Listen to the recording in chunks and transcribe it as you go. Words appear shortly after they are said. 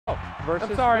versus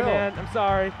I'm sorry, Phil. man. I'm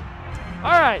sorry.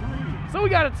 All right. So we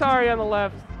got Atari on the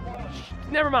left.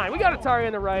 Never mind. We got Atari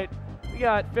on the right. We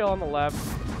got Phil on the left.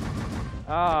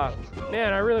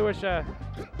 Man, I really wish There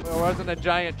wasn't a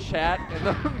giant chat in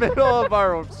the middle of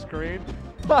our screen.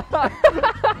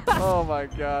 Oh my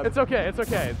God. It's okay. It's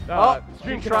okay.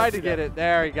 Stream tried to get it.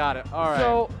 There, he got it. All right.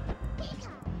 So,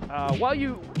 while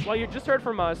you just heard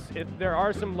from us, there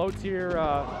are some low tier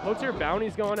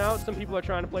bounties going out. Some people are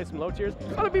trying to play some low tiers.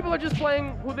 Other people are just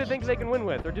playing who they think they can win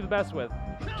with or do the best with.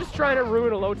 Just trying to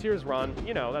ruin a low tiers run.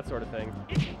 You know, that sort of thing.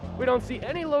 We don't see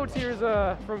any low tiers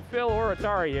from Phil or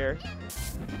Atari here.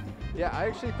 Yeah, I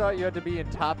actually thought you had to be in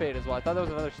top 8 as well. I thought that was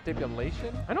another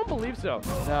stipulation. I don't believe so.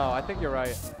 No, I think you're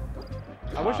right.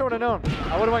 I wish I would have known.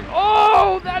 I would have went.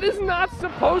 Oh, that is not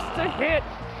supposed to hit.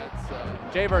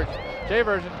 That's J version. J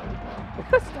version.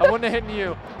 I wouldn't have hit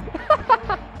you.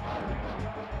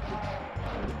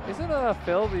 Isn't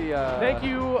Phil the? Thank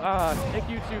you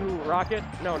to Rocket.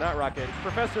 No, not Rocket.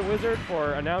 Professor Wizard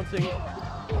for announcing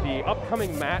the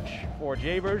upcoming match for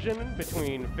J version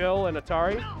between Phil and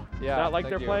Atari. Yeah. Not like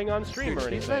they're playing on stream or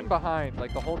anything. He's been behind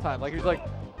like the whole time. Like he's like,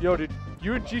 yo, did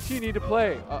you and GT need to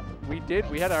play? We did.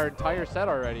 We had our entire set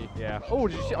already. Yeah. Oh,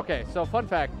 did you see? Okay, so fun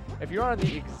fact: if you're on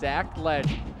the exact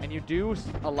ledge and you do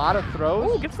a lot of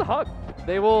throws, oh, gets the hug.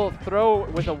 They will throw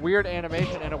with a weird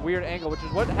animation and a weird angle, which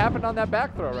is what happened on that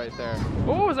back throw right there.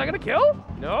 Oh, is that gonna kill?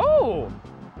 No.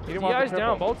 He didn't want the DI's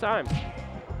down both times.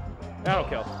 That'll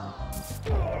kill.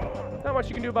 Not much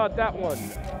you can do about that one,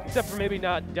 except for maybe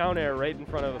not down air right in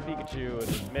front of a Pikachu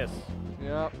and miss.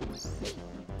 Yep.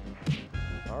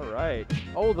 All right.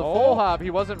 Oh, the full hop. He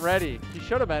wasn't ready. He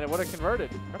should have been. It would have converted.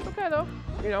 That's okay, though.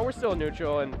 You know, we're still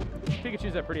neutral, and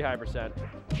Pikachu's at pretty high %.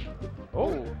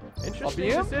 Oh, interesting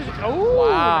decision. Oh,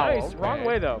 wow, nice. okay. Wrong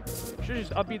way, though. Should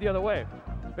just up B the other way.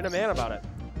 Been a man about it.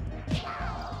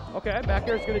 Okay, back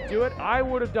air is going to do it. I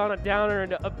would have done a downer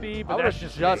into up B, but that's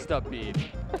just up B.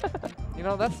 You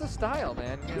know, that's the style,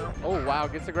 man. You know? Oh, wow.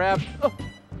 Gets a grab.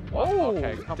 Oh,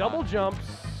 okay, double jumps.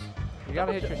 You got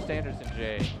to hit your standards in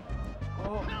J.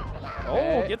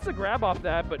 Oh, gets a grab off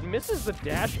that, but misses the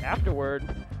dash afterward.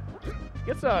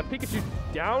 Gets a Pikachu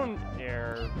down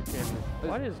air.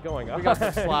 What is going on? We got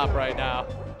the slop right now.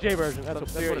 J version. That's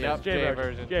what it is. J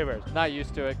version. J version. Not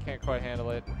used to it. Can't quite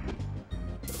handle it.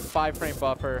 5-frame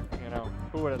buffer. You know,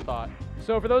 who would have thought?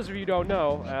 So for those of you who don't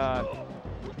know,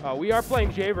 we are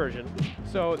playing J version.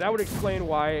 So that would explain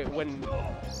why when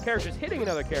character's hitting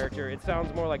another character, it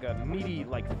sounds more like a meaty,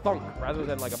 like thunk, rather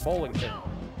than like a bowling pin.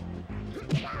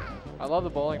 I love the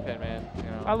bowling pin, man. You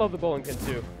know. I love the bowling pin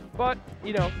too. But,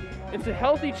 you know, it's a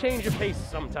healthy change of pace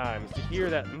sometimes to hear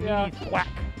that meaty thwack.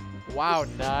 Wow,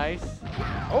 nice.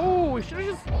 Oh, he should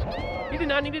have just... He did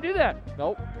not need to do that.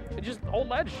 Nope. It just old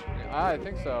ledge. I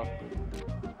think so.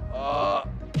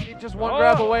 He just one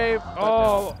grab away.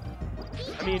 Oh. No.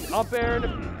 I mean, up air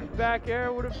and back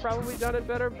air would have probably done it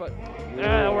better, but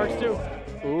that works too.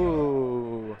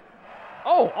 Ooh.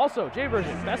 Oh, also, J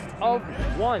version, best of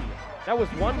one. That was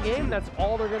one game. That's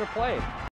all they're going to play.